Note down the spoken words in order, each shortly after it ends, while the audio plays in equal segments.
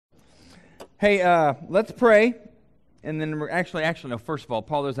Hey, let's pray, and then we're actually, no, first of all,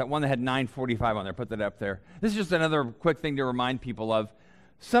 Paul, there's that one that had 9:45 on there. Put that up there. This is just another quick thing to remind people of.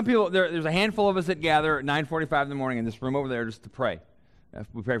 Some people, there's a handful of us that gather at 9:45 in the morning in this room over there just to pray.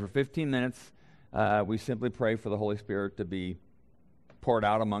 We pray for 15 minutes. We simply pray for the Holy Spirit to be poured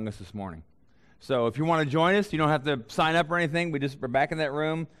out among us this morning. So if you want to join us, you don't have to sign up or anything. We're back in that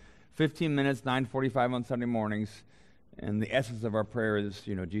room, 15 minutes, 9:45 on Sunday mornings. And the essence of our prayer is,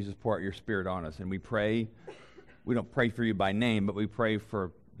 Jesus, pour out your Spirit on us. And we pray, we don't pray for you by name, but we pray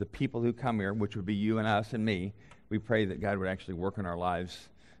for the people who come here, which would be you and us and me. We pray that God would actually work in our lives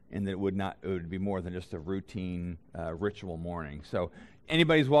and that it would be more than just a routine ritual morning. So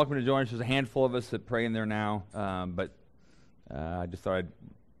anybody's welcome to join us. There's a handful of us that pray in there now, but I just thought I'd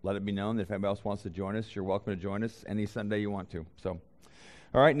let it be known that if anybody else wants to join us, you're welcome to join us any Sunday you want to. So,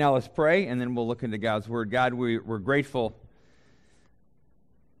 all right, now let's pray, and then we'll look into God's Word. God, we're grateful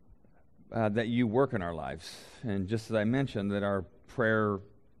that you work in our lives. And just as I mentioned, that our prayer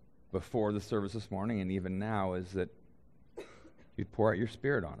before the service this morning and even now is that you'd pour out your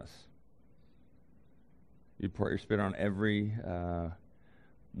Spirit on us. You'd pour out your Spirit on every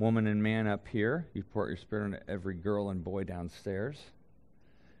woman and man up here. You'd pour out your Spirit on every girl and boy downstairs.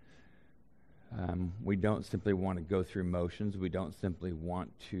 We don't simply want to go through motions. We don't simply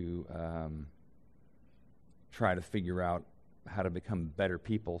want to try to figure out how to become better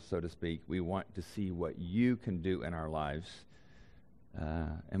people, so to speak. We want to see what you can do in our lives,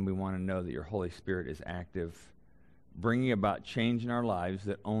 and we want to know that your Holy Spirit is active, bringing about change in our lives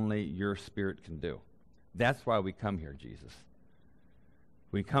that only your Spirit can do. That's why we come here, Jesus.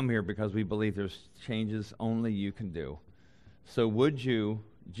 We come here because we believe there's changes only you can do. So would you,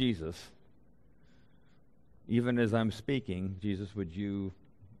 Jesus, even as I'm speaking, Jesus, would you,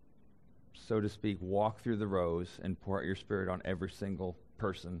 so to speak, walk through the rows and pour out your Spirit on every single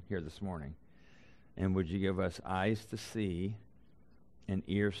person here this morning? And would you give us eyes to see and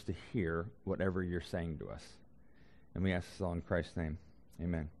ears to hear whatever you're saying to us? And we ask this all in Christ's name.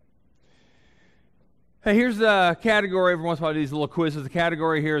 Amen. Hey, here's the category. Every once in a while I do these little quizzes. The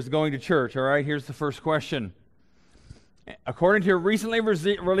category here is going to church, all right? Here's the first question. According to a recently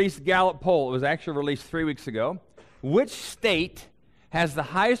released Gallup poll, it was actually released 3 weeks ago, which state has the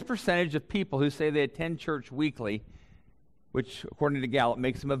highest percentage of people who say they attend church weekly, which, according to Gallup,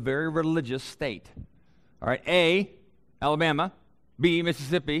 makes them a very religious state? All right, A, Alabama, B,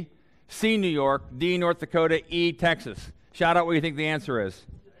 Mississippi, C, New York, D, North Dakota, E, Texas. Shout out what you think the answer is.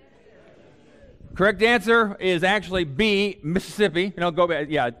 Correct answer is actually B, Mississippi. Go back.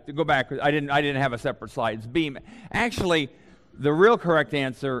 Yeah, go back. I didn't have a separate slide. It's B. Actually, the real correct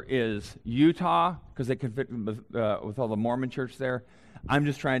answer is Utah, because they can fit with all the Mormon church there. I'm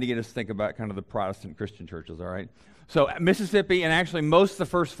just trying to get us to think about kind of the Protestant Christian churches, all right? So Mississippi, and actually most of the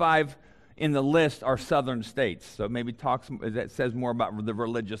first 5 in the list are southern states. So maybe that says more about the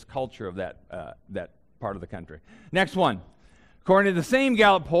religious culture of that part of the country. Next one. According to the same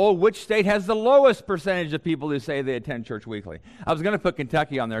Gallup poll, which state has the lowest percentage of people who say they attend church weekly? I was going to put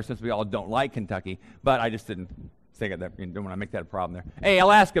Kentucky on there since we all don't like Kentucky, but I just didn't think of that. Don't want to make that a problem there. A,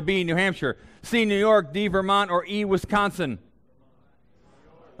 Alaska, B, New Hampshire, C, New York, D, Vermont, or E, Wisconsin?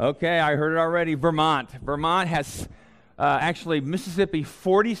 Okay, I heard it already. Vermont. Vermont has, actually, Mississippi,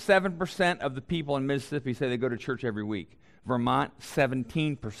 47% of the people in Mississippi say they go to church every week. Vermont,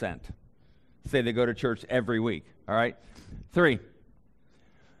 17% say they go to church every week. All right? 3.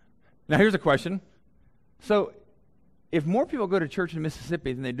 Now, here's a question. So, if more people go to church in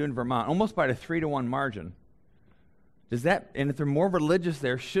Mississippi than they do in Vermont, almost by a 3-to-1 margin, and if they're more religious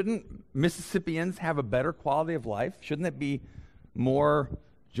there, shouldn't Mississippians have a better quality of life? Shouldn't it be more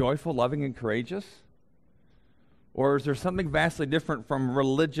joyful, loving, and courageous? Or is there something vastly different from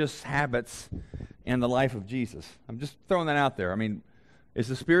religious habits and the life of Jesus? I'm just throwing that out there. I mean, is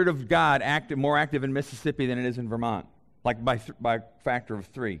the Spirit of God more active in Mississippi than it is in Vermont? Like by a factor of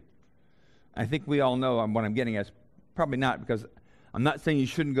 3. I think we all know what I'm getting at. Probably not, because I'm not saying you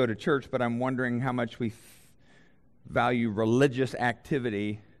shouldn't go to church, but I'm wondering how much we value religious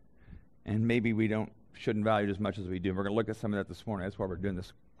activity, and maybe we shouldn't value it as much as we do. We're going to look at some of that this morning. That's why we're doing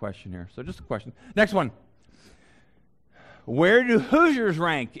this question here. So just a question. Next one. Where do Hoosiers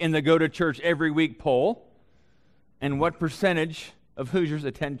rank in the go to church every week poll? And what percentage of Hoosiers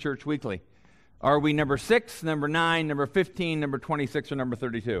attend church weekly? Are we number 6, number 9, number 15, number 26, or number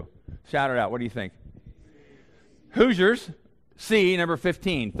 32? Shout it out. What do you think? Hoosiers, C, number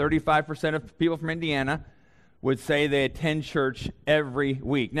 15. 35% of people from Indiana would say they attend church every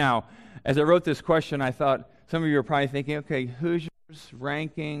week. Now, as I wrote this question, I thought some of you are probably thinking, okay, Hoosiers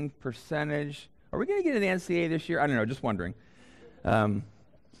ranking, percentage. Are we going to get an NCAA this year? I don't know, just wondering.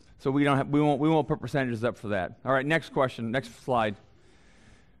 So we won't put percentages up for that. All right, next question, next slide.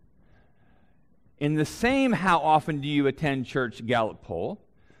 In the same how often do you attend church Gallup poll,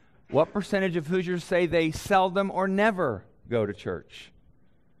 what percentage of Hoosiers say they seldom or never go to church?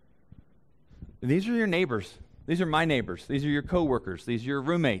 These are your neighbors. These are my neighbors. These are your coworkers. These are your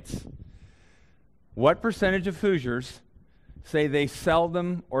roommates. What percentage of Hoosiers say they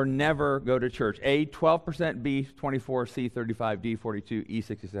seldom or never go to church? A, 12%, B, 24%, C, 35%, D, 42%, E,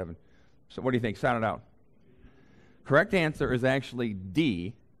 67%. So what do you think? Sound it out. Correct answer is actually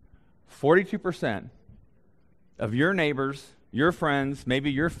D. 42% of your neighbors, your friends, maybe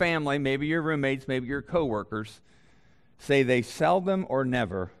your family, maybe your roommates, maybe your coworkers say they seldom or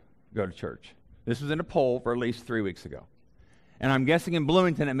never go to church. This was in a poll for at least 3 weeks ago. And I'm guessing in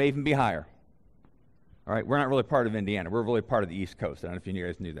Bloomington it may even be higher. All right, we're not really part of Indiana. We're really part of the East Coast. I don't know if you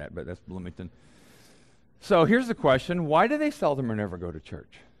guys knew that, but that's Bloomington. So here's the question. Why do they seldom or never go to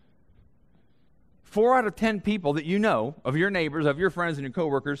church? 4 out of 10 people that you know, of your neighbors, of your friends and your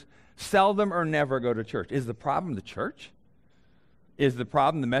coworkers, seldom or never go to church. Is the problem the church? Is the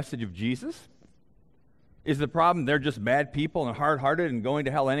problem the message of Jesus? Is the problem they're just bad people and hard-hearted and going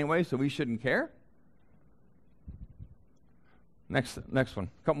to hell anyway, so we shouldn't care? Next one.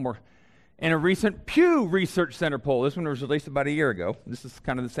 A couple more. In a recent Pew Research Center poll, this one was released about a year ago. This is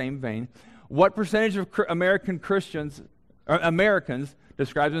kind of the same vein. What percentage of Americans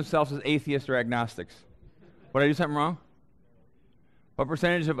describe themselves as atheists or agnostics? What, did I do something wrong? What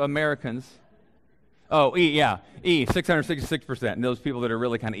percentage of Americans? Oh, E, 666%. And those people that are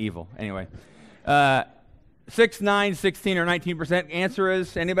really kind of evil. Anyway. 6, 9, 16, or 19%. Answer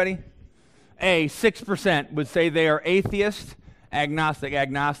is, anybody? A, 6% would say they are atheist, agnostic.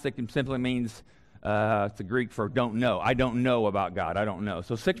 Agnostic simply means, it's a Greek for don't know. I don't know about God. I don't know.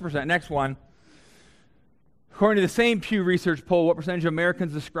 So 6%. Next one. According to the same Pew Research poll, what percentage of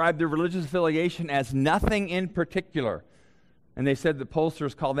Americans describe their religious affiliation as nothing in particular? And they said the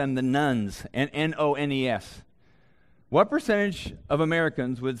pollsters call them the nuns, N-O-N-E-S. What percentage of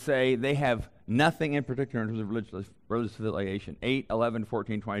Americans would say they have nothing in particular in terms of religious affiliation? 8, 11,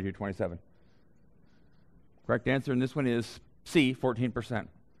 14, 22, 27. Correct answer in this one is C, 14%. I think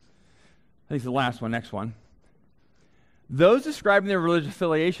it's the last one, next one. Those describing their religious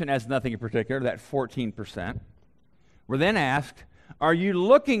affiliation as nothing in particular, that 14%, were then asked, are you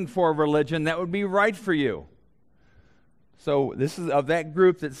looking for a religion that would be right for you? So this is of that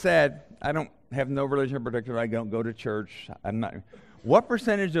group that said, I don't have no religion in particular, I don't go to church, I'm not. What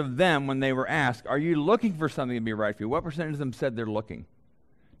percentage of them, when they were asked, are you looking for something to be right for you? What percentage of them said they're looking?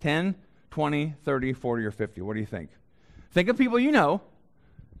 10, 20, 30, 40, or 50? What do you think? Think of people you know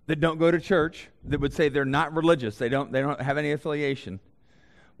that don't go to church, that would say they're not religious, they don't have any affiliation.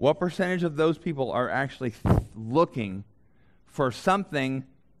 What percentage of those people are actually looking for something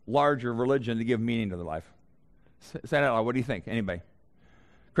larger, religion, to give meaning to their life? Say that out loud. What do you think? Anybody?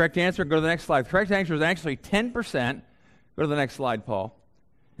 Correct answer, go to the next slide. The correct answer is actually 10%. Go to the next slide, Paul.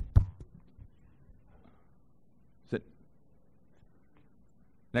 Is it?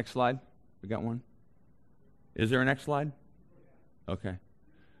 Next slide. We got one? Is there a next slide? Okay.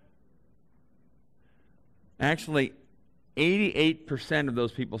 Actually, 88% of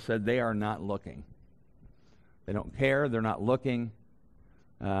those people said they are not looking. They don't care. They're not looking.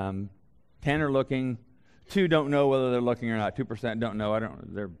 10 are looking. 2 don't know whether they're looking or not. 2% don't know.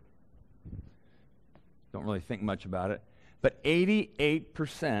 They don't really think much about it. But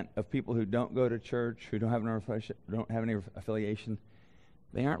 88% of people who don't go to church, who don't have any affiliation,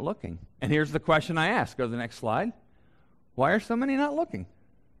 they aren't looking. And here's the question I ask. Go to the next slide. Why are so many not looking?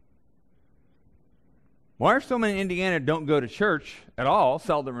 Why are so many in Indiana don't go to church at all,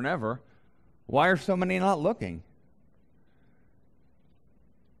 seldom or never? Why are so many not looking?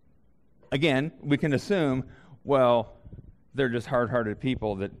 Again, we can assume, well, they're just hard-hearted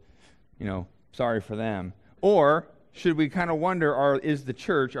people that, sorry for them. Or should we kind of wonder, are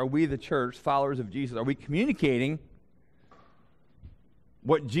we the church, followers of Jesus, are we communicating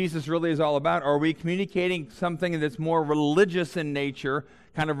what Jesus really is all about? Or are we communicating something that's more religious in nature,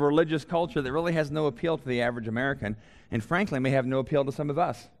 kind of religious culture that really has no appeal to the average American, and frankly may have no appeal to some of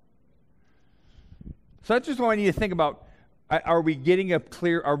us? So that's just what I need to think about. Does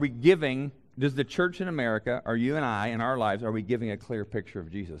the church in America, or you and I in our lives, are we giving a clear picture of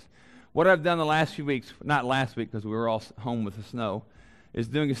Jesus? What I've done the last few weeks, not last week because we were all home with the snow, is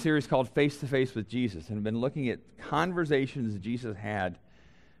doing a series called Face to Face with Jesus, and I've been looking at conversations that Jesus had,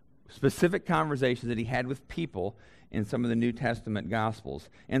 specific conversations that he had with people in some of the New Testament Gospels.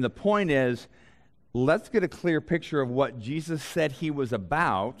 And the point is, let's get a clear picture of what Jesus said he was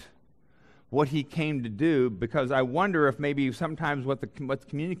about what he came to do, because I wonder if maybe sometimes what's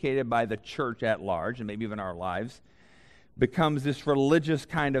communicated by the church at large, and maybe even our lives, becomes this religious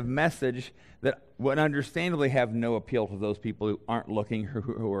kind of message that would understandably have no appeal to those people who aren't looking,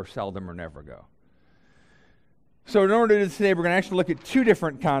 who are seldom or never go. So in order to do this today, we're going to actually look at two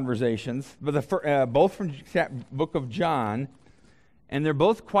different conversations, but both from the book of John, and they're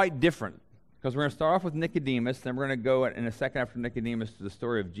both quite different, because we're going to start off with Nicodemus, then we're going to go in a second after Nicodemus to the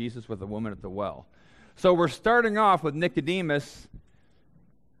story of Jesus with the woman at the well. So we're starting off with Nicodemus,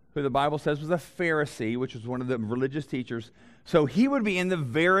 who the Bible says was a Pharisee, which was one of the religious teachers. So he would be in the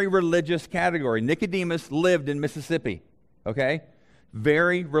very religious category. Nicodemus lived in Mississippi, okay?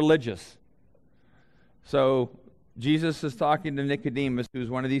 Very religious. So Jesus is talking to Nicodemus, who's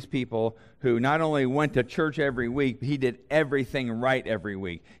one of these people who not only went to church every week, but he did everything right every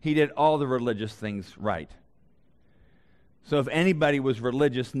week. He did all the religious things right. So if anybody was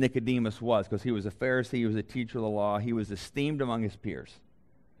religious, Nicodemus was, because he was a Pharisee, he was a teacher of the law, he was esteemed among his peers.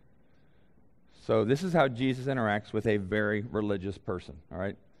 So this is how Jesus interacts with a very religious person, all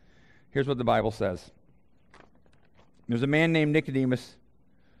right? Here's what the Bible says. There's a man named Nicodemus,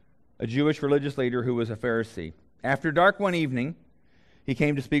 a Jewish religious leader who was a Pharisee. After dark one evening, he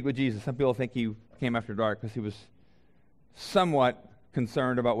came to speak with Jesus. Some people think he came after dark because he was somewhat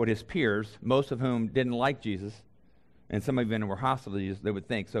concerned about what his peers, most of whom didn't like Jesus, and some of them were hostile to Jesus, they would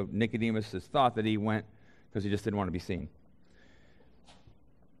think. So Nicodemus has thought that he went because he just didn't want to be seen.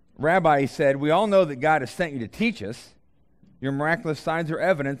 Rabbi, he said, we all know that God has sent you to teach us. Your miraculous signs are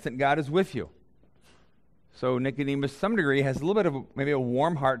evidence that God is with you. So Nicodemus, to some degree, has a little bit of maybe a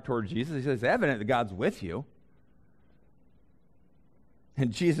warm heart toward Jesus. He says, it's evident that God's with you.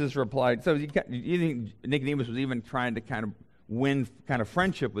 And Jesus replied, so you think Nicodemus was even trying to kind of win kind of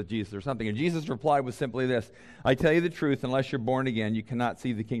friendship with Jesus or something. And Jesus' reply was simply this, I tell you the truth, unless you're born again, you cannot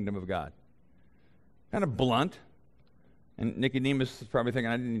see the kingdom of God. Kind of blunt. And Nicodemus is probably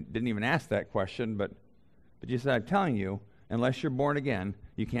thinking, I didn't even ask that question, but Jesus said, I'm telling you, unless you're born again,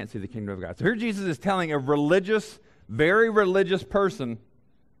 you can't see the kingdom of God. So here Jesus is telling a religious, very religious person,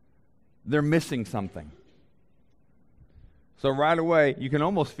 they're missing something. So right away, you can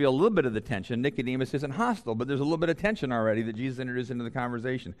almost feel a little bit of the tension. Nicodemus isn't hostile, but there's a little bit of tension already that Jesus introduced into the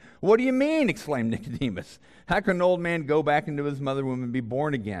conversation. What do you mean, exclaimed Nicodemus. How can an old man go back into his mother womb and be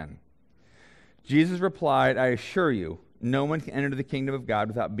born again? Jesus replied, I assure you, no one can enter the kingdom of God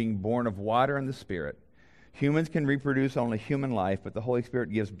without being born of water and the Spirit. Humans can reproduce only human life, but the Holy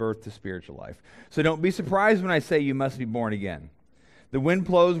Spirit gives birth to spiritual life. So don't be surprised when I say you must be born again. The wind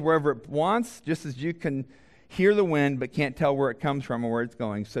blows wherever it wants, just as you can hear the wind but can't tell where it comes from or where it's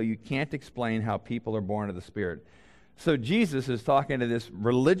going, so you can't explain how people are born of the Spirit. So Jesus is talking to this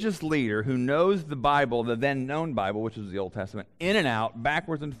religious leader who knows the Bible, the then known Bible, which was the Old Testament, in and out,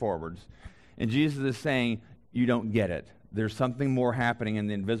 backwards and forwards. And Jesus is saying, you don't get it. There's something more happening in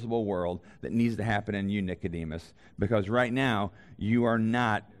the invisible world that needs to happen in you, Nicodemus, because right now you are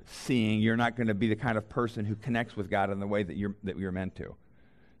not seeing, you're not going to be the kind of person who connects with God in the way that you're meant to.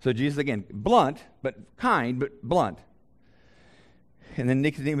 So Jesus, again, blunt, but kind, but blunt. And then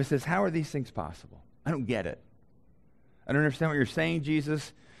Nicodemus says, how are these things possible? I don't get it. I don't understand what you're saying,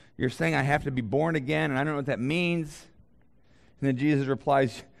 Jesus. You're saying I have to be born again, and I don't know what that means. And then Jesus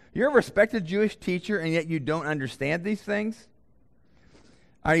replies, you're a respected Jewish teacher, and yet you don't understand these things?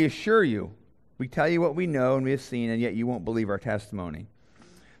 I assure you, we tell you what we know and we have seen, and yet you won't believe our testimony.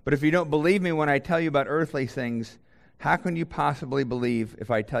 But if you don't believe me when I tell you about earthly things, how can you possibly believe if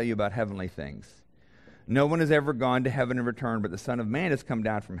I tell you about heavenly things? No one has ever gone to heaven and returned, but the Son of Man has come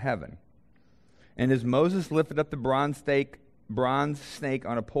down from heaven. And as Moses lifted up the bronze snake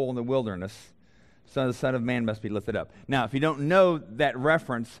on a pole in the wilderness, so the Son of Man must be lifted up. Now, if you don't know that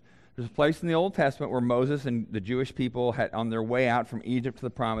reference, there's a place in the Old Testament where Moses and the Jewish people had, on their way out from Egypt to the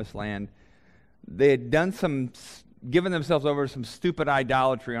Promised Land, they had given themselves over to some stupid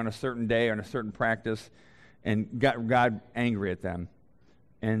idolatry on a certain day or on a certain practice, and got God angry at them.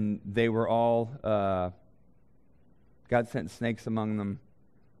 And they were all, God sent snakes among them,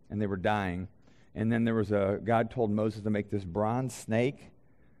 and they were dying. And then God told Moses to make this bronze snake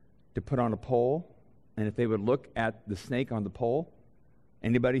to put on a pole. And if they would look at the snake on the pole,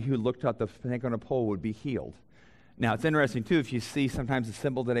 anybody who looked at the snake on a pole would be healed. Now, it's interesting, too, if you see sometimes a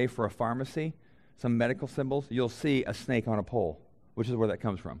symbol today for a pharmacy, some medical symbols, you'll see a snake on a pole, which is where that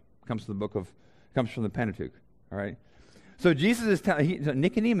comes from. It comes from the Pentateuch, all right? So Jesus is telling,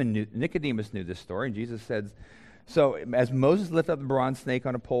 Nicodemus knew this story, and Jesus said, so as Moses lifted up the bronze snake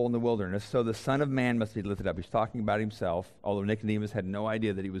on a pole in the wilderness, so the Son of Man must be lifted up. He's talking about himself, although Nicodemus had no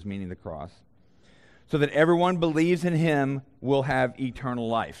idea that he was meaning the cross. So that everyone believes in him will have eternal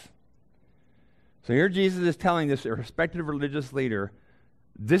life. So here Jesus is telling this respected religious leader,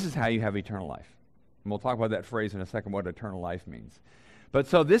 this is how you have eternal life. And we'll talk about that phrase in a second, what eternal life means. But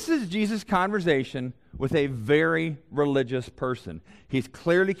so this is Jesus' conversation with a very religious person. He's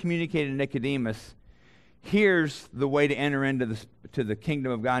clearly communicated to Nicodemus, here's the way to enter into the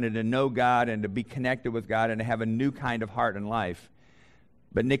kingdom of God and to know God and to be connected with God and to have a new kind of heart and life.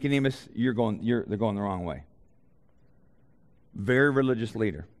 But Nicodemus, they're going the wrong way. Very religious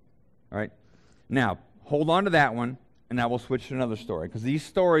leader. All right? Now, hold on to that one, and now we'll switch to another story. Because these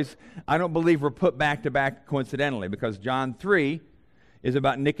stories, I don't believe, were put back to back coincidentally. Because John 3 is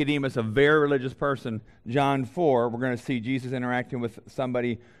about Nicodemus, a very religious person. John 4, we're going to see Jesus interacting with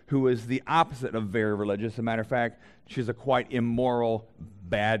somebody who is the opposite of very religious. As a matter of fact, she's a quite immoral,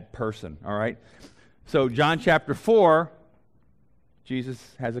 bad person. All right? So John chapter 4,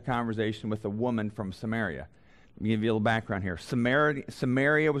 Jesus has a conversation with a woman from Samaria. Let me give you a little background here.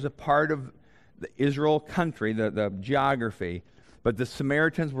 Samaria was a part of the Israel country, the geography, but the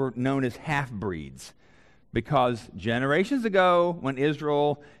Samaritans were known as half-breeds because generations ago, when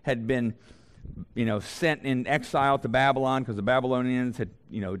Israel had been, sent in exile to Babylon because the Babylonians had,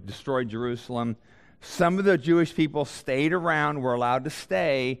 destroyed Jerusalem, some of the Jewish people stayed around, were allowed to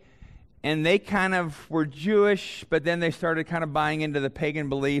stay, and they kind of were Jewish, but then they started kind of buying into the pagan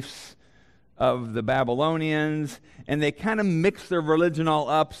beliefs of the Babylonians, and they kind of mixed their religion all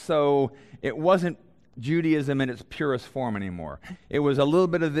up, so it wasn't Judaism in its purest form anymore. It was a little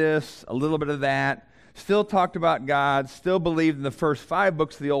bit of this, a little bit of that, still talked about God, still believed in the first 5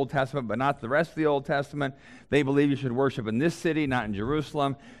 books of the Old Testament, but not the rest of the Old Testament. They believed you should worship in this city, not in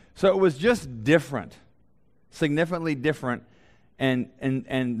Jerusalem. So it was just different, significantly different. And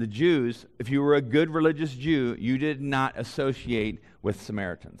the Jews, if you were a good religious Jew, you did not associate with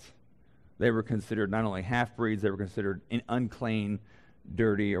Samaritans. They were considered not only half-breeds, they were considered unclean,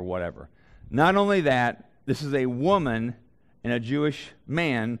 dirty, or whatever. Not only that, this is a woman, and a Jewish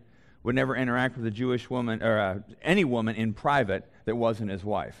man would never interact with a Jewish woman, or any woman in private that wasn't his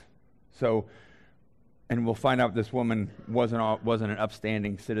wife. So, and we'll find out this woman wasn't an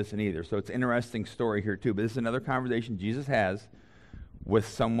upstanding citizen either. So it's an interesting story here too. But this is another conversation Jesus has with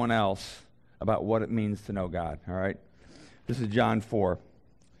someone else about what it means to know God, all right? This is John 4.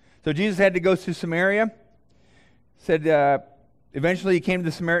 So Jesus had to go through Samaria. Said, eventually he came to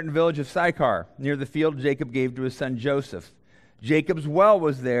the Samaritan village of Sychar, near the field Jacob gave to his son Joseph. Jacob's well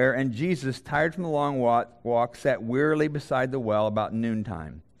was there, and Jesus, tired from the long walk, sat wearily beside the well about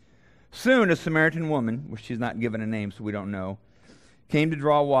noontime. Soon a Samaritan woman, which she's not given a name so we don't know, came to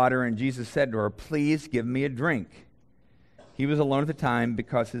draw water, and Jesus said to her, "Please give me a drink." He was alone at the time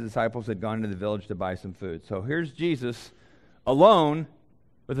because his disciples had gone to the village to buy some food. So here's Jesus alone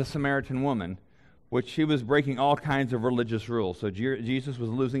with a Samaritan woman, which she was breaking all kinds of religious rules. So Jesus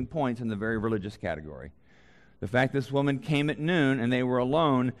was losing points in the very religious category. The fact this woman came at noon and they were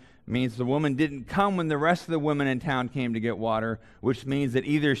alone means the woman didn't come when the rest of the women in town came to get water, which means that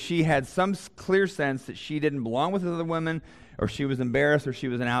either she had some clear sense that she didn't belong with the other women, or she was embarrassed, or she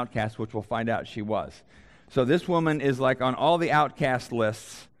was an outcast, which we'll find out she was. So this woman is like on all the outcast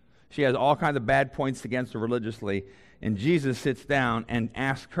lists. She has all kinds of bad points against her religiously, and Jesus sits down and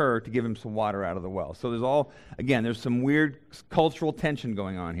asks her to give him some water out of the well. So there's some weird cultural tension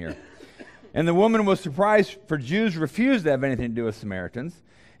going on here. And the woman was surprised, for Jews refused to have anything to do with Samaritans.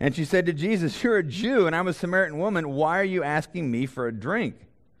 And she said to Jesus, "You're a Jew, and I'm a Samaritan woman. Why are you asking me for a drink?"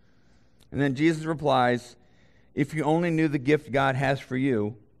 And then Jesus replies, "If you only knew the gift God has for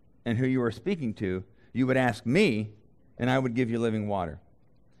you and who you are speaking to, you would ask me, and I would give you living water.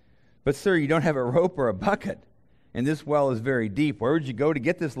 But sir, you don't have a rope or a bucket, and this well is very deep. Where would you go to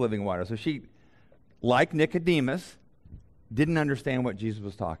get this living water?" So she, like Nicodemus, didn't understand what Jesus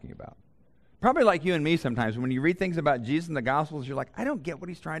was talking about. Probably like you and me sometimes. When you read things about Jesus in the Gospels, you're like, I don't get what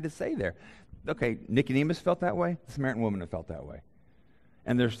he's trying to say there. Okay, Nicodemus felt that way. The Samaritan woman felt that way.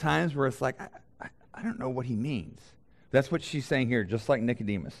 And there's times where it's like, I don't know what he means. That's what she's saying here, just like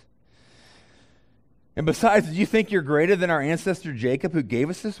Nicodemus. And besides, do you think you're greater than our ancestor Jacob, who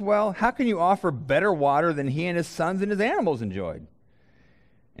gave us this well? How can you offer better water than he and his sons and his animals enjoyed?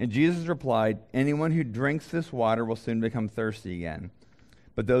 And Jesus replied, "Anyone who drinks this water will soon become thirsty again.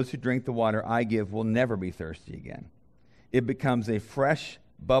 But those who drink the water I give will never be thirsty again. It becomes a fresh,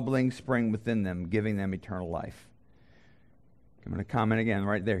 bubbling spring within them, giving them eternal life." I'm going to comment again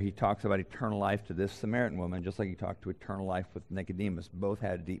right there. He talks about eternal life to this Samaritan woman, just like he talked to eternal life with Nicodemus. Both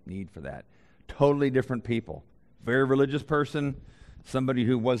had a deep need for that. Totally different people. Very religious person, somebody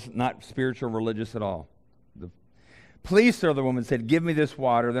who was not spiritual religious at all. "Please, sir," the woman said, "give me this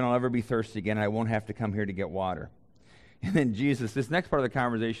water, then I'll never be thirsty again. I won't have to come here to get water." And then Jesus, this next part of the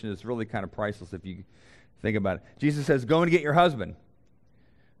conversation is really kind of priceless if you think about it. Jesus says, go and get your husband.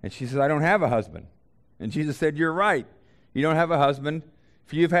 And she says, I don't have a husband. And Jesus said, you're right. You don't have a husband,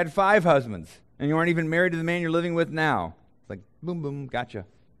 for you've had 5 husbands, and you aren't even married to the man you're living with now. It's like, boom, boom, gotcha.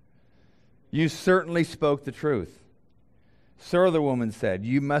 You certainly spoke the truth. Sir, the woman said,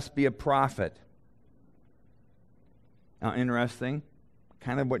 you must be a prophet. Now, interesting,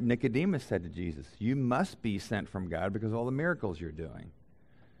 kind of what Nicodemus said to Jesus. You must be sent from God because of all the miracles you're doing.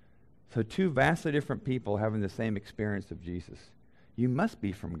 So 2 vastly different people having the same experience of Jesus. You must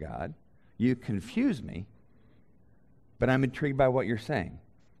be from God. You confuse me, but I'm intrigued by what you're saying.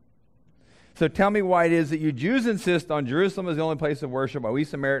 So tell me why it is that you Jews insist on Jerusalem as the only place of worship, while we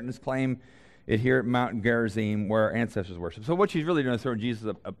Samaritans claim it here at Mount Gerizim where our ancestors worship. So what she's really doing is throwing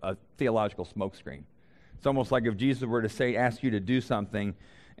Jesus a theological smokescreen. It's almost like if Jesus were to ask you to do something,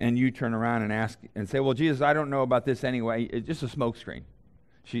 and you turn around and ask and say, well, Jesus, I don't know about this anyway. It's just a smokescreen.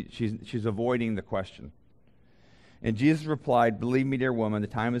 She's avoiding the question. And Jesus replied, believe me, dear woman, the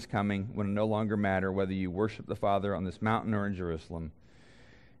time is coming when it no longer matter whether you worship the Father on this mountain or in Jerusalem.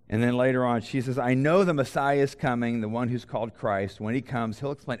 And then later on, she says, I know the Messiah is coming, the one who's called Christ. When he comes,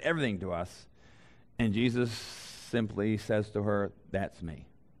 he'll explain everything to us. And Jesus simply says to her, that's me.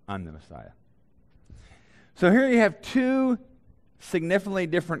 I'm the Messiah. So here you have 2 significantly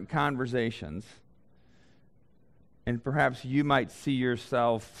different conversations. And perhaps you might see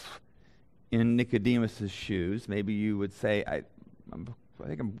yourself in Nicodemus's shoes. Maybe you would say, I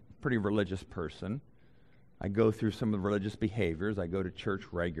think I'm a pretty religious person. I go through some of the religious behaviors. I go to church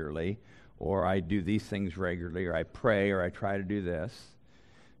regularly, or I do these things regularly, or I pray, or I try to do this.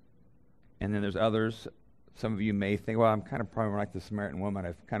 And then there's others. Some of you may think, well, I'm kind of probably like the Samaritan woman.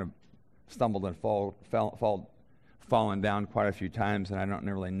 I've kind of stumbled and fallen down quite a few times, and I don't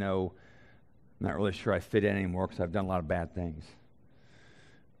really know, I'm not really sure I fit in anymore because I've done a lot of bad things.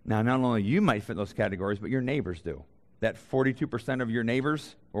 Now, not only you might fit in those categories, but your neighbors do. That 42% of your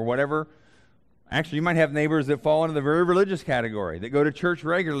neighbors, or whatever, actually you might have neighbors that fall into the very religious category, that go to church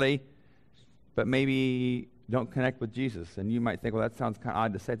regularly, but maybe don't connect with Jesus. And you might think, well, that sounds kind of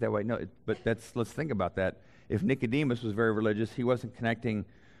odd to say it that way. No, but let's think about that. If Nicodemus was very religious, he wasn't connecting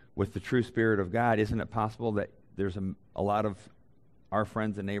with the true Spirit of God. Isn't it possible that there's a lot of our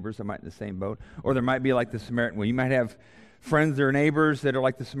friends and neighbors that might be in the same boat? Or there might be like the Samaritan woman. You might have friends or neighbors that are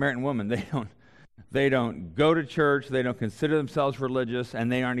like the Samaritan woman. They don't go to church, they don't consider themselves religious,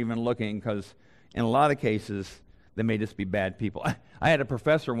 and they aren't even looking because in a lot of cases, they may just be bad people. I had a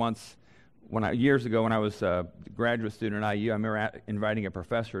professor once, years ago when I was a graduate student at IU, I remember inviting a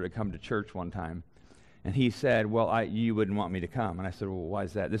professor to come to church one time. And he said, well, you wouldn't want me to come. And I said, well, why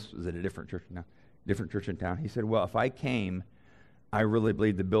is that? This was at a different church in town. He said, well, if I came, I really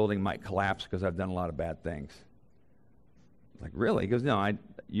believe the building might collapse because I've done a lot of bad things. Like, really? He goes, no,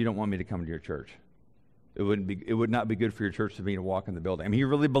 you don't want me to come to your church. It would not be good for your church to me to walk in the building. I mean, he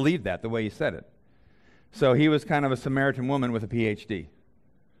really believed that the way he said it. So he was kind of a Samaritan woman with a PhD.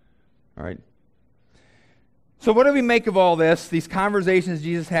 All right. So what do we make of all this, these conversations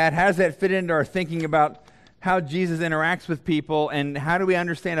Jesus had? How does that fit into our thinking about how Jesus interacts with people, and how do we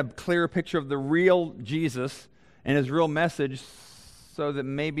understand a clearer picture of the real Jesus and his real message so that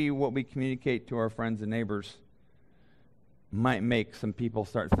maybe what we communicate to our friends and neighbors might make some people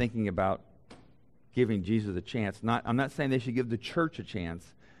start thinking about giving Jesus a chance. I'm not saying they should give the church a chance.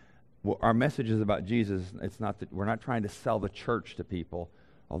 Well, our message is about Jesus. It's not that we're not trying to sell the church to people,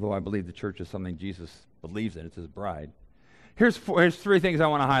 although I believe the church is something Jesus believes in. It's his bride. Here's 3 things I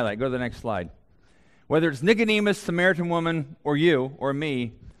want to highlight. Go to the next slide. Whether it's Nicodemus, Samaritan woman, or you, or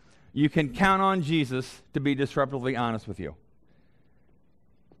me, you can count on Jesus to be disruptively honest with you.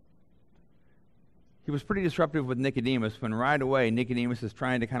 He was pretty disruptive with Nicodemus when right away Nicodemus is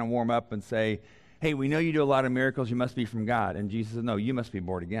trying to kind of warm up and say, hey, we know you do a lot of miracles, you must be from God. And Jesus says, no, you must be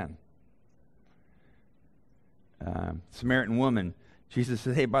born again. Samaritan woman, Jesus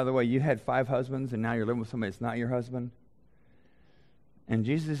says, hey, by the way, you had 5 husbands and now you're living with somebody that's not your husband. And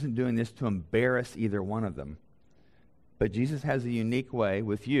Jesus isn't doing this to embarrass either one of them. But Jesus has a unique way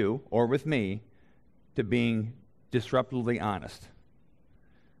with you or with me to being disruptively honest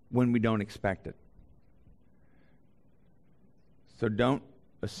when we don't expect it. So don't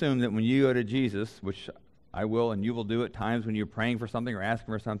assume that when you go to Jesus, which I will and you will do at times when you're praying for something or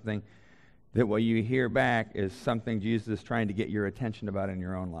asking for something, that what you hear back is something Jesus is trying to get your attention about in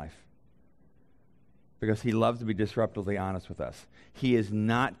your own life. Because he loves to be disruptively honest with us. He is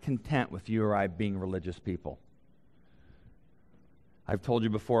not content with you or I being religious people. I've told you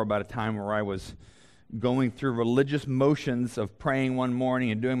before about a time where I was going through religious motions of praying one morning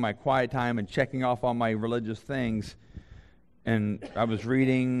and doing my quiet time and checking off all my religious things. And I was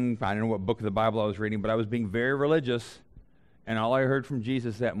reading, I don't know what book of the Bible I was reading, but I was being very religious. And all I heard from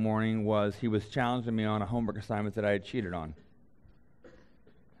Jesus that morning was he was challenging me on a homework assignment that I had cheated on.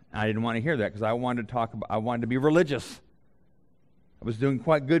 I didn't want to hear that because I wanted to be religious. I was doing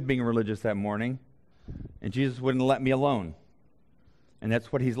quite good being religious that morning, and Jesus wouldn't let me alone. And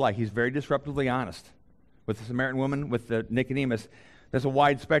that's what he's like. He's very disruptively honest. With the Samaritan woman, with the Nicodemus, there's a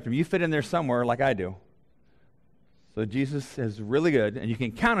wide spectrum. You fit in there somewhere like I do. So Jesus is really good, and you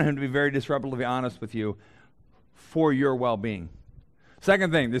can count on him to be very disruptively honest with you for your well-being.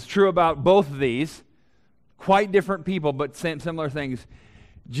 Second thing that's true about both of these, quite different people, but similar things.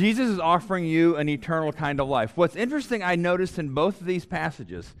 Jesus is offering you an eternal kind of life. What's interesting, I noticed in both of these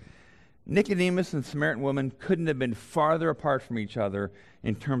passages, Nicodemus and Samaritan woman couldn't have been farther apart from each other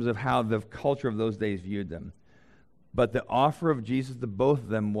in terms of how the culture of those days viewed them. But the offer of Jesus to both of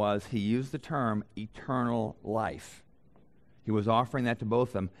them was, he used the term eternal life. He was offering that to both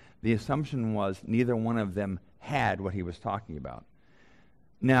of them. The assumption was neither one of them had what he was talking about.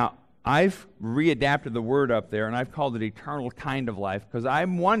 Now, I've readapted the word up there, and I've called it eternal kind of life, because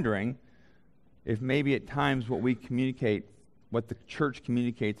I'm wondering if maybe at times what we communicate, what the church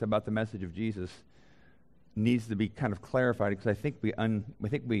communicates about the message of Jesus needs to be kind of clarified, because I think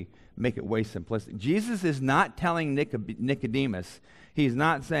we make it way simplistic. Jesus is not telling Nicodemus, he's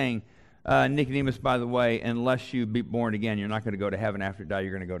not saying, Nicodemus, by the way, unless you be born again, you're not going to go to heaven. After you die,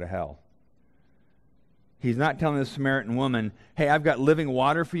 you're going to go to hell. He's not telling the Samaritan woman, hey, I've got living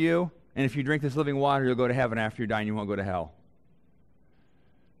water for you, and if you drink this living water, you'll go to heaven after you die, and you won't go to hell.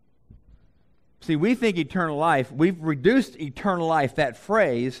 See, we think eternal life, we've reduced eternal life, that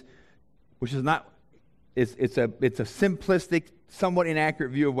phrase, which is not, it's a simplistic, somewhat inaccurate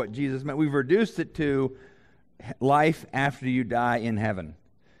view of what Jesus meant. We've reduced it to life after you die in heaven.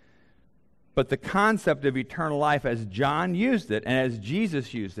 But the concept of eternal life, as John used it, and as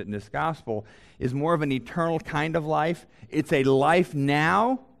Jesus used it in this gospel, is more of an eternal kind of life. It's a life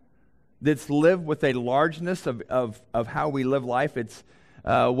now that's lived with a largeness of how we live life. It's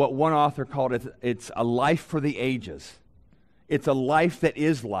what one author called it, it's a life for the ages. It's a life that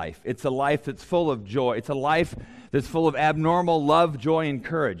is life. It's a life that's full of joy. It's a life that's full of abnormal love, joy, and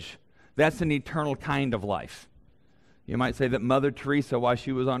courage. That's an eternal kind of life. You might say that Mother Teresa, while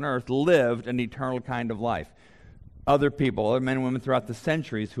she was on earth, lived an eternal kind of life. Other people, other men and women throughout the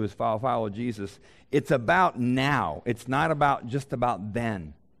centuries who have followed Jesus, it's about now. It's not just about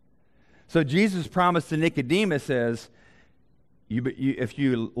then. So Jesus' promise to Nicodemus is, if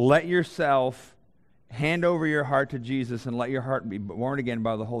you let yourself hand over your heart to Jesus and let your heart be born again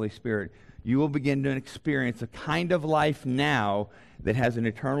by the Holy Spirit, you will begin to experience a kind of life now that has an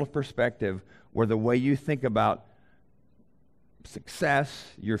eternal perspective, where the way you think about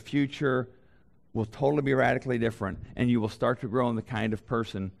success, your future, will totally be radically different, and you will start to grow in the kind of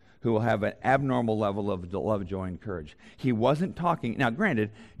person who will have an abnormal level of love, joy, and courage. He wasn't talking, now granted,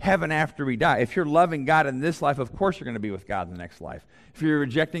 heaven after we die. If you're loving God in this life, of course you're going to be with God in the next life. If you're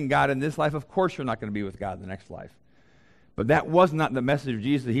rejecting God in this life, of course you're not going to be with God in the next life. But that was not the message of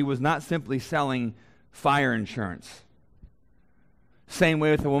Jesus. He was not simply selling fire insurance. Same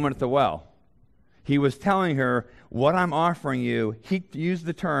way with the woman at the well. He was telling her, what I'm offering you, he used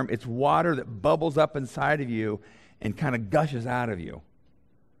the term, it's water that bubbles up inside of you and kind of gushes out of you.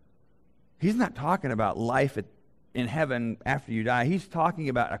 He's not talking about life in heaven after you die. He's talking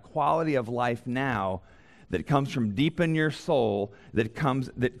about a quality of life now that comes from deep in your soul, that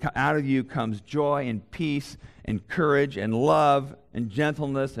out of you comes joy and peace and courage and love and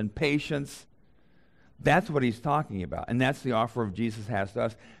gentleness and patience. That's what he's talking about, and that's the offer of Jesus has to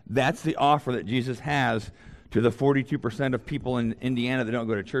us. That's the offer that Jesus has to the 42% of people in Indiana that don't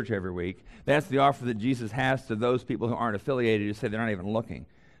go to church every week. That's the offer that Jesus has to those people who aren't affiliated, who say they're not even looking.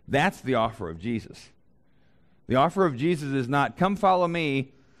 That's the offer of Jesus. The offer of Jesus is not, come follow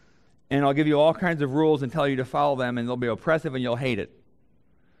me, and I'll give you all kinds of rules and tell you to follow them, and they'll be oppressive and you'll hate it.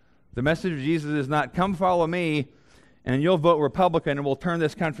 The message of Jesus is not, come follow me, and you'll vote Republican and we'll turn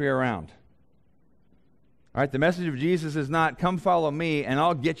this country around. All right, the message of Jesus is not, come follow me and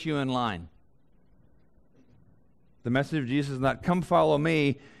I'll get you in line. The message of Jesus is not, come follow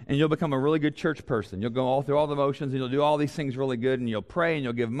me and you'll become a really good church person. You'll go through all the motions and you'll do all these things really good, and you'll pray and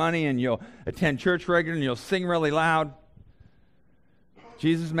you'll give money and you'll attend church regularly and you'll sing really loud.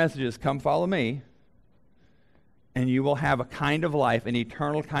 Jesus' message is, come follow me and you will have a kind of life, an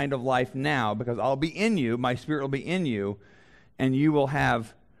eternal kind of life now, because I'll be in you, my Spirit will be in you, and you will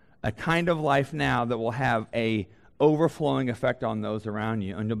have a kind of life now that will have a overflowing effect on those around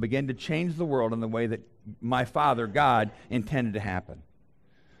you, and you'll begin to change the world in the way that my Father, God, intended to happen.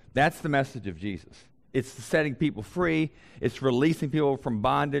 That's the message of Jesus. It's setting people free. It's releasing people from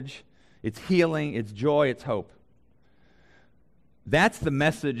bondage. It's healing. It's joy. It's hope. That's the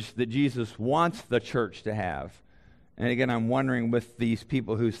message that Jesus wants the church to have. And again, I'm wondering with these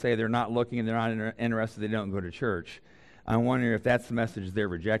people who say they're not looking and they're not interested, they don't go to church. I'm wondering if that's the message they're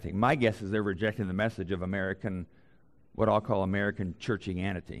rejecting. My guess is they're rejecting the message of American, what I'll call American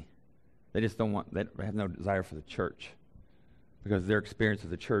churchianity. They just don't want, they have no desire for the church because their experience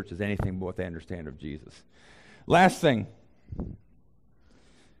of the church is anything but what they understand of Jesus. Last thing.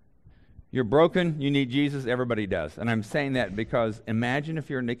 You're broken, you need Jesus, everybody does. And I'm saying that because imagine if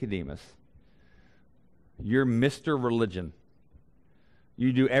you're Nicodemus. You're Mr. Religion.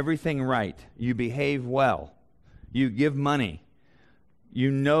 You do everything right. You behave well. You give money. You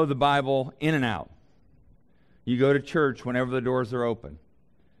know the Bible in and out. You go to church whenever the doors are open.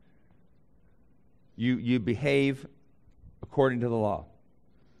 You behave according to the law.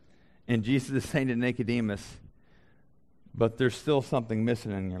 And Jesus is saying to Nicodemus, but there's still something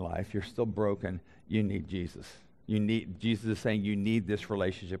missing in your life. You're still broken. You need Jesus. Jesus is saying you need this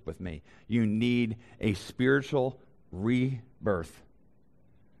relationship with me. You need a spiritual rebirth.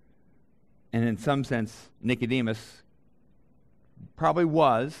 And in some sense, Nicodemus probably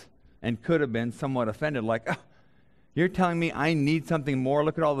was and could have been somewhat offended, like, oh, you're telling me I need something more?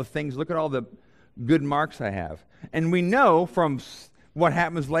 Look at all the things. Look at all the good marks I have. And we know from what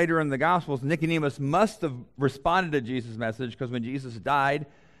happens later in the Gospels, Nicodemus must have responded to Jesus' message because when Jesus died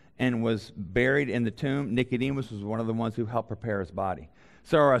and was buried in the tomb, Nicodemus was one of the ones who helped prepare his body.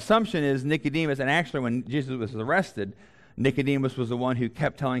 So our assumption is Nicodemus, and actually when Jesus was arrested, Nicodemus was the one who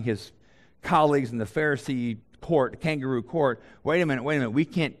kept telling his colleagues in the Pharisee court, kangaroo court, wait a minute, we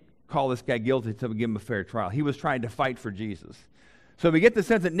can't call this guy guilty until we give him a fair trial. He was trying to fight for Jesus. So we get the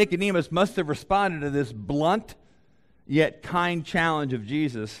sense that Nicodemus must have responded to this blunt yet kind challenge of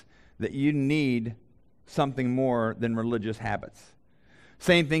Jesus that you need something more than religious habits.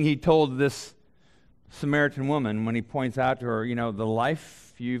 Same thing he told this Samaritan woman when he points out to her, the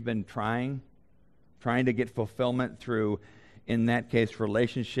life you've been trying to get fulfillment through, in that case,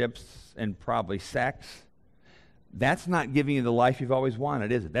 relationships and probably sex, that's not giving you the life you've always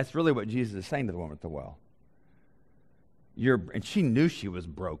wanted, is it? That's really what Jesus is saying to the woman at the well. And she knew she was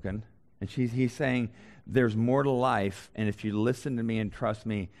broken, and he's saying, there's more to life, and if you listen to me and trust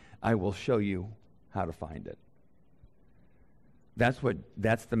me, I will show you how to find it. That's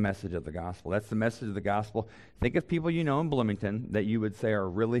the message of the gospel. That's the message of the gospel. Think of people you know in Bloomington that you would say are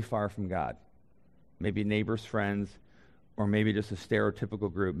really far from God. Maybe neighbors, friends, or maybe just a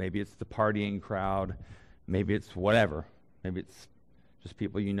stereotypical group. Maybe it's the partying crowd. Maybe it's whatever. Maybe it's just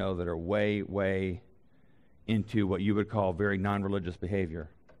people you know that are way, way into what you would call very non-religious behavior.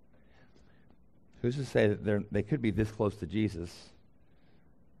 Who's to say that they could be this close to Jesus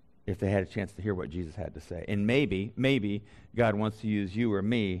if they had a chance to hear what Jesus had to say? And maybe God wants to use you or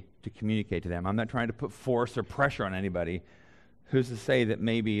me to communicate to them. I'm not trying to put force or pressure on anybody. Who's to say that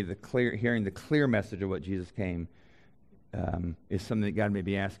maybe hearing the clear message of what Jesus came is something that God may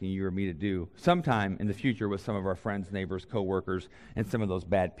be asking you or me to do sometime in the future with some of our friends, neighbors, co-workers, and some of those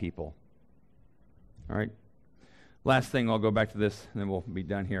bad people. All right? Last thing, I'll go back to this, and then we'll be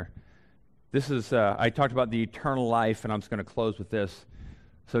done here. This is, I talked about the eternal life, and I'm just going to close with this.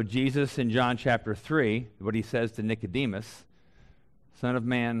 So Jesus in John chapter 3, what he says to Nicodemus, Son of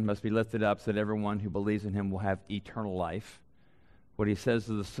Man must be lifted up so that everyone who believes in him will have eternal life. What he says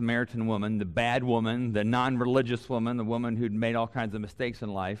to the Samaritan woman, the bad woman, the non-religious woman, the woman who'd made all kinds of mistakes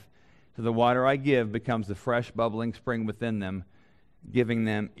in life, so the water I give becomes the fresh, bubbling spring within them, giving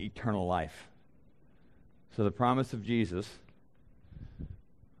them eternal life. So the promise of Jesus,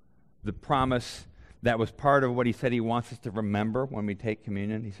 the promise that was part of what he said he wants us to remember when we take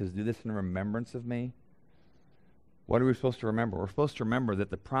communion. He says, do this in remembrance of me. What are we supposed to remember? We're supposed to remember that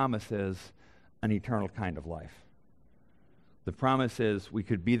the promise is an eternal kind of life. The promise is we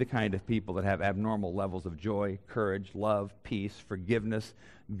could be the kind of people that have abnormal levels of joy, courage, love, peace, forgiveness,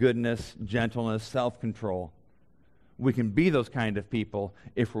 goodness, gentleness, self-control. We can be those kind of people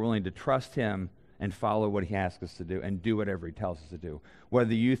if we're willing to trust him and follow what he asks us to do and do whatever he tells us to do.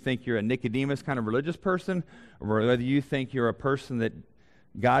 Whether you think you're a Nicodemus kind of religious person, or whether you think you're a person that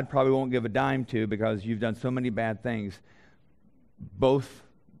God probably won't give a dime to because you've done so many bad things, both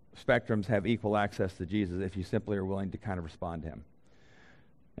spectrums have equal access to Jesus if you simply are willing to kind of respond to him.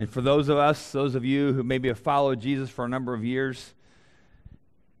 And for those of you who maybe have followed Jesus for a number of years,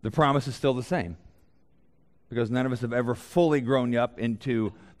 the promise is still the same. Because none of us have ever fully grown up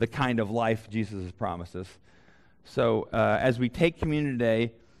into the kind of life Jesus has promised us. So as we take communion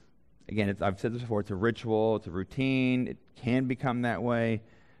today, again, I've said this before, it's a ritual, it's a routine, it can become that way,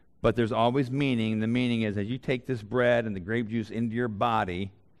 but there's always meaning. The meaning is as you take this bread and the grape juice into your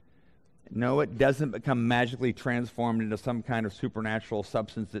body, no, it doesn't become magically transformed into some kind of supernatural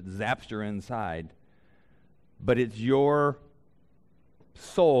substance that zaps your inside, but it's your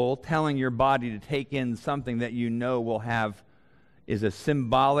soul telling your body to take in something that you know will have is a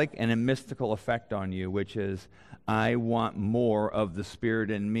symbolic and a mystical effect on you, which is, I want more of the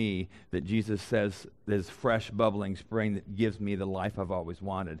Spirit in me that Jesus says is fresh, bubbling spring that gives me the life I've always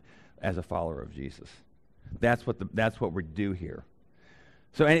wanted as a follower of Jesus. That's what we do here.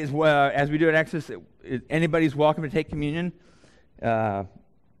 So as we do at Exodus, anybody's welcome to take communion,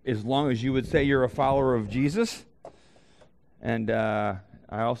 as long as you would say you're a follower of Jesus. And I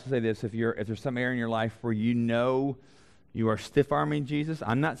also say this, if there's some area in your life where you know you are stiff-arming Jesus,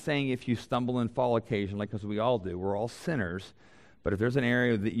 I'm not saying if you stumble and fall occasionally, because we all do, we're all sinners, but if there's an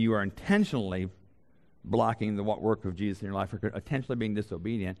area that you are intentionally blocking the work of Jesus in your life, or intentionally being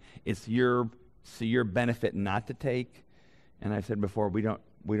disobedient, it's your benefit not to take. And I said before, we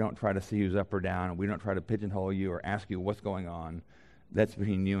don't try to see who's up or down, and we don't try to pigeonhole you or ask you what's going on. That's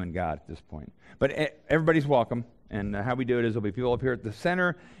between you and God at this point. But everybody's welcome, and how we do it is there'll be people up here at the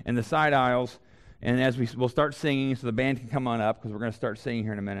center and the side aisles, and as we'll start singing, so the band can come on up, because we're going to start singing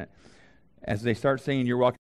here in a minute. As they start singing, you're welcome.